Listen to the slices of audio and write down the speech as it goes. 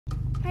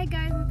Hi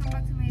guys! Welcome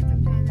back to my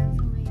YouTube channel.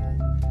 So ngayon,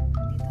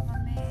 nandito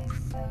kami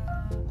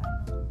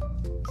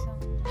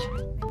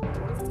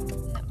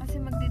sa kasi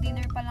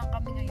magdi-dinner pa lang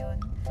kami ngayon.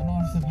 Ano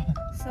oras na ba?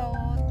 So,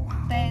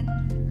 10... Ano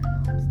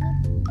oras na?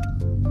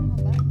 Ano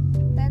ba?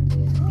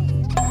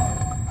 10:15.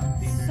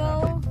 So,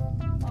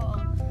 oo.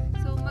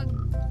 So,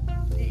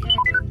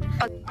 mag-11 na.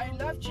 I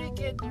love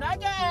chicken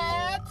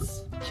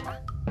nuggets!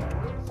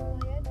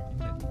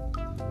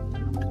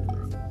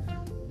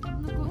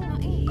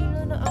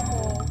 Nahihilo na ako.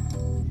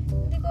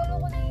 Hindi ko alam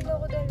kung nahihilo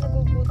ako dahil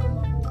nagugutom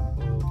ako.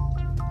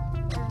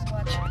 Or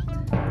what.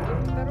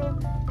 Pero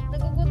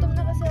nagugutom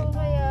na kasi ako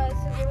kaya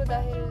siguro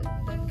dahil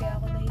doon kaya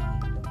ako nahihilo.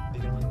 Hindi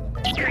ka naman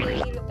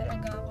Nahihilo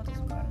talaga ako.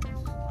 Tapos parang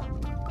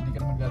Hindi ka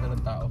naman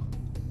gadalang tao.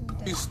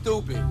 hindi.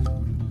 Stupid.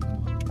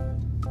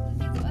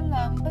 Hindi ko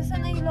alam. Basta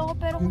nahihilo ako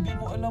pero kung Hindi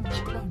mo alam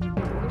wala. Hindi ka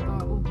gadalang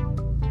tao.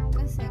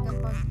 kasi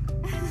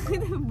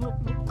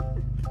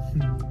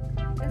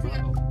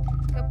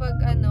kapag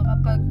kasi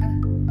kapag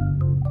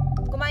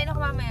kumain ako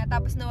mamaya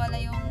tapos nawala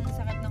yung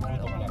sakit ng ulo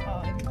ko. Oo,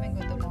 ibig sabihin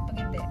gutom lang. Pag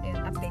hindi,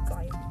 ayun, update ko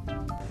kayo. So,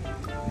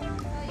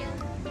 ayan.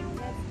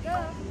 Let's go.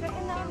 Kaya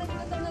na ako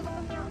naggutom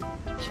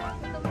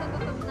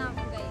na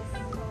ako, guys.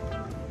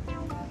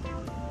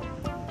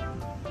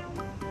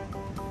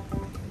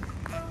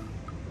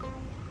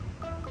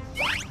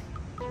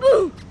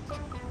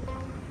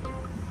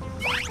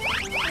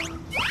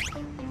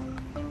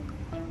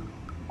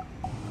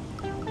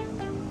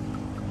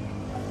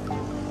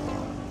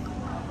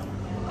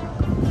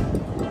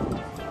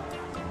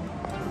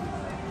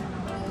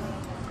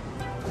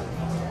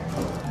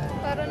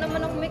 Para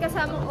naman ako may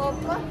kasamang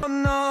opa.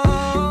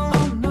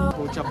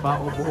 Pucha ba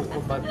o buhok ko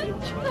ba?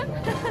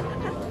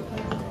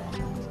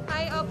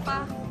 Hi, opa.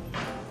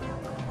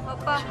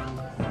 Opa.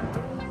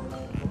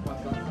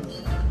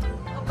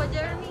 Opa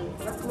Jeremy.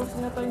 Close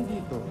na tayo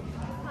dito.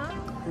 Ha?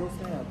 Close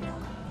na yata.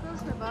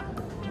 Close na ba?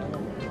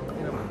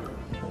 Hindi naman.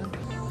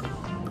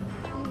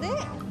 Hindi.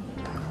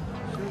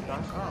 Sure ka?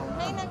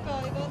 Ay, nako.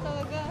 Ikaw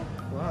talaga.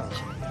 Wow.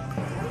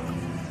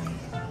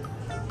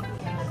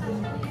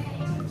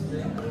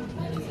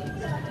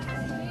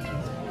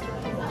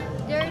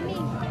 Jeremy.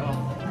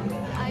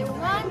 I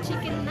want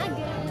chicken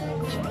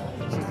nuggets.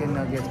 Chicken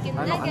nuggets. Chicken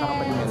Ano ka pa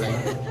nuggets. dinala?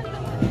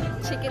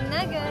 Chicken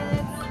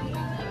nuggets.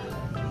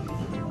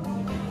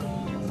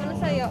 Ano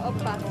sa'yo,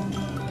 opa?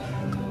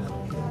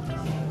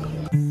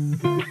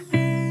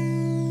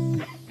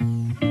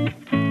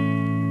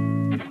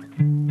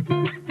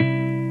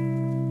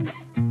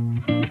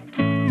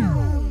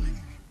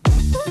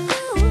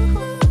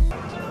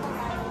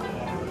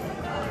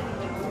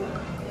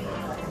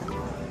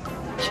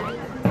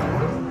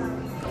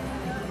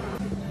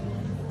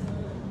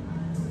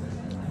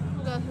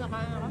 Guys,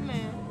 nakain na kami.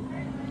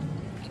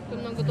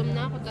 Gutom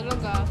na ako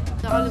talaga.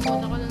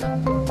 Nakalimutan ko na lang.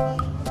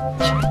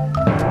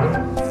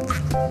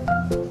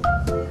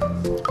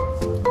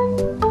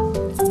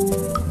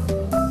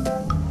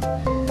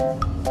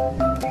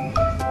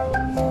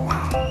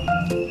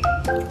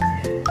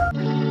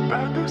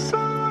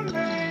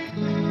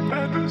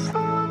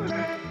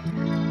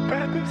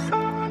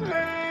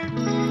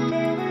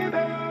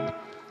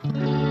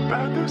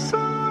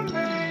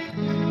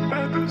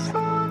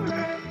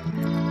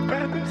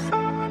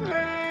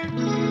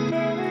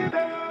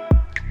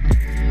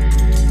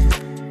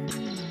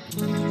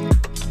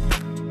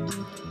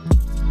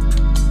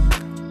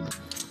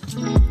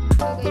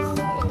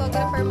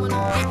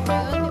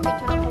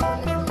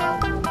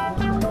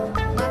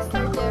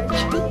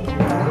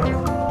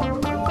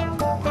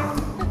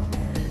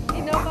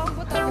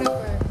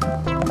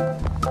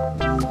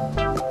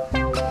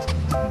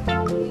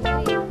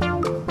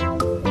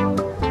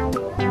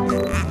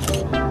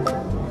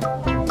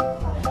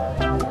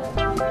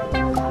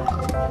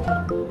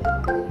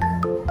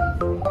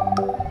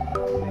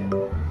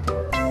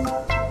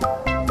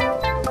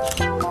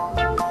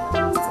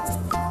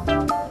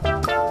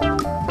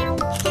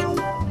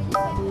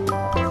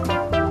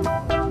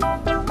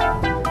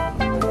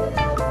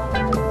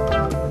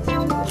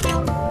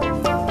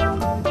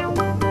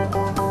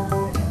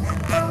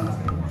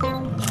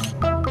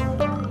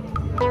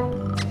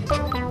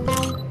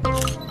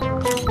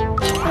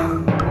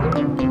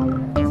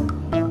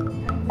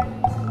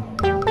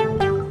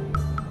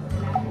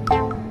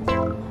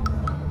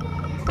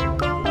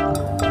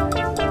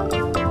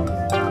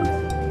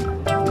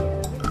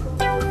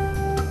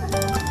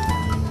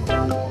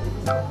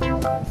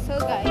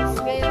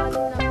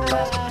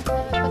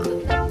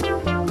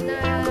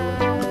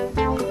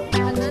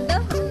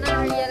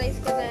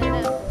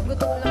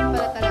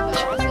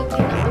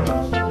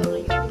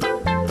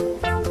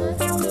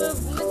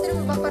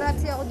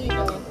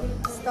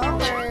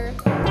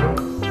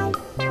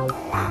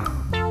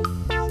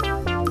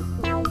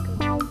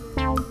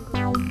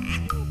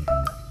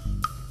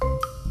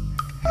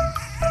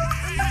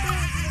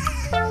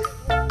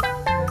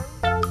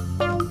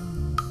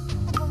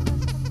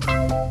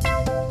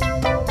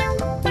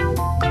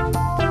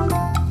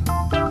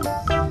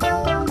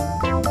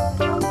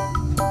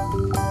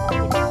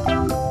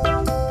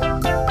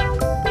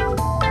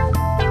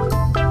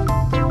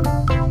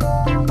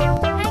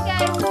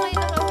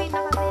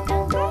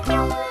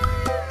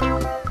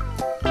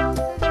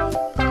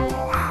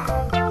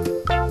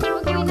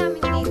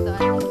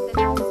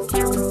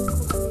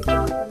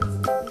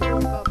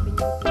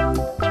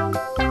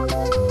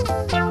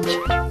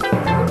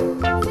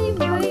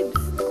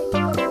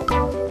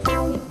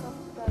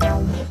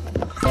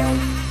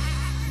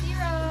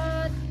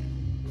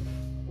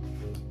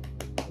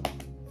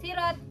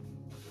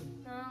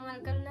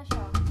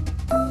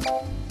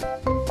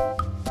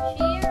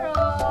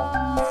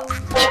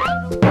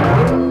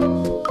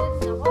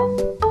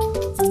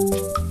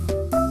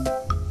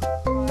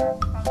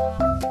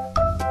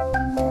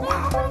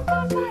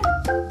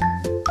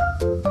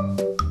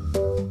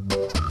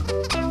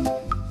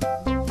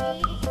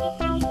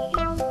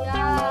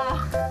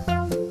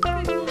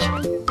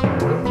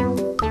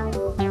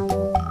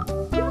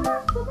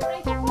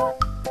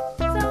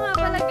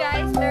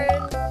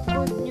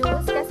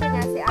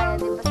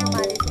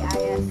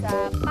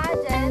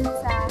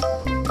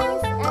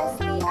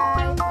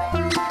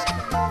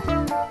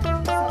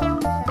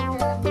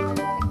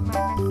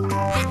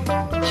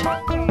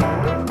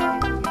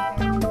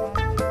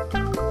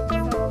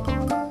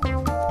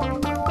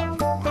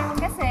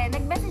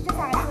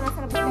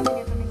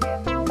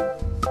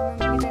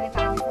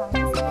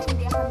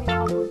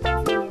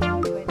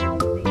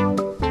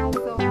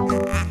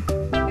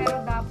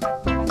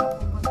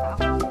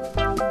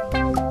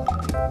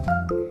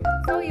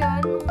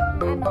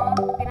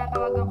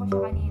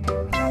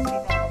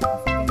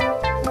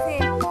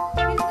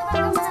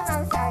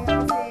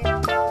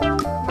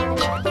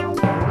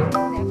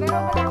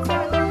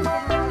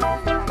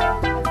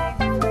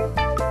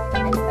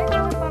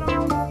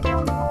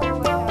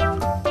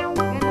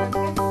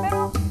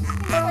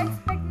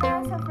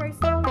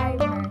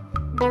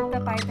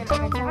 mag-title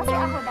agad siya. Kasi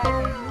ako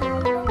dati,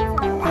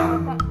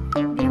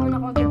 hindi naman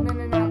ako agad na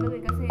nanalo eh.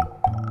 Kasi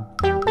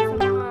sa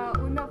mga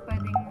una,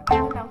 pwedeng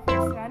ano lang,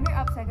 first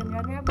runner-up, second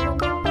runner-up.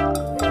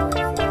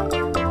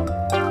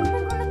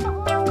 Nagulat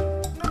ako,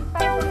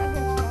 nag-title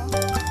agad siya.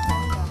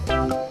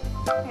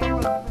 Kaya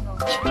proud naman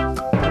ako.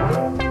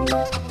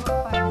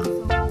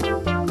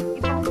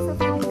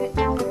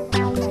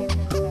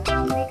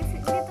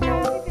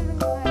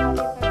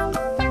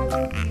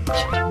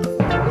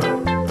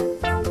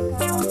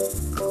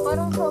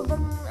 Parang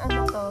sobrang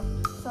ano to,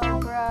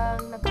 sobrang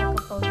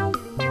nakakapout.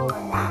 Feeling mo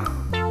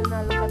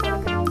nanalo ka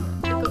talaga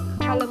yun.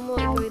 Alam mo,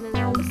 ikaw yung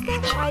nanalo. Basta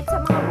kahit sa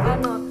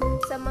mga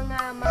sa mga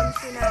moms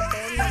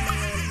natin, na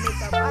mga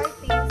makeup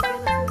artists,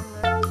 gano'n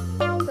mga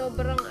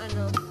sobrang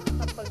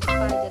kapag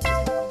pageant,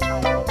 isa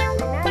pang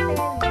pageant natin,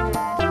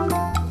 mga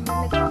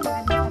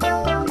nagpapaganda sa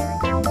mga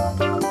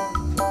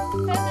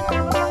kaya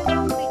ganun ba kayo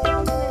yung video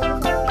ko sila ng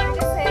shopping?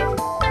 Kasi,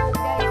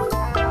 guys,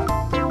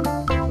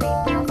 wait,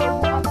 nasa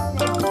bukas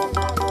na yung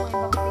mga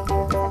ibang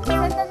figure.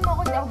 Sendan mo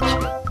ako, di ako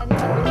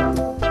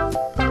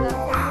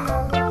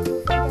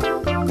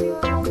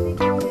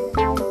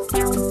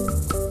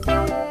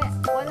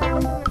wala, wala pa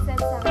siya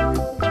mag-send sa akin.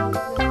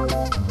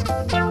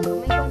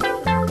 May condition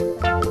sa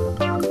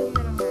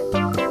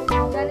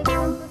galing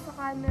lang to sa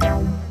camera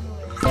ng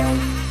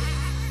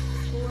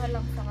kuha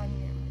lang sa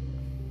kanya.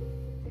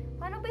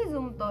 Paano ba yung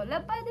zoom to?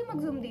 Pwede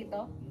mag-zoom dito?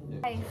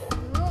 Guys,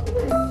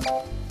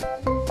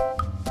 look!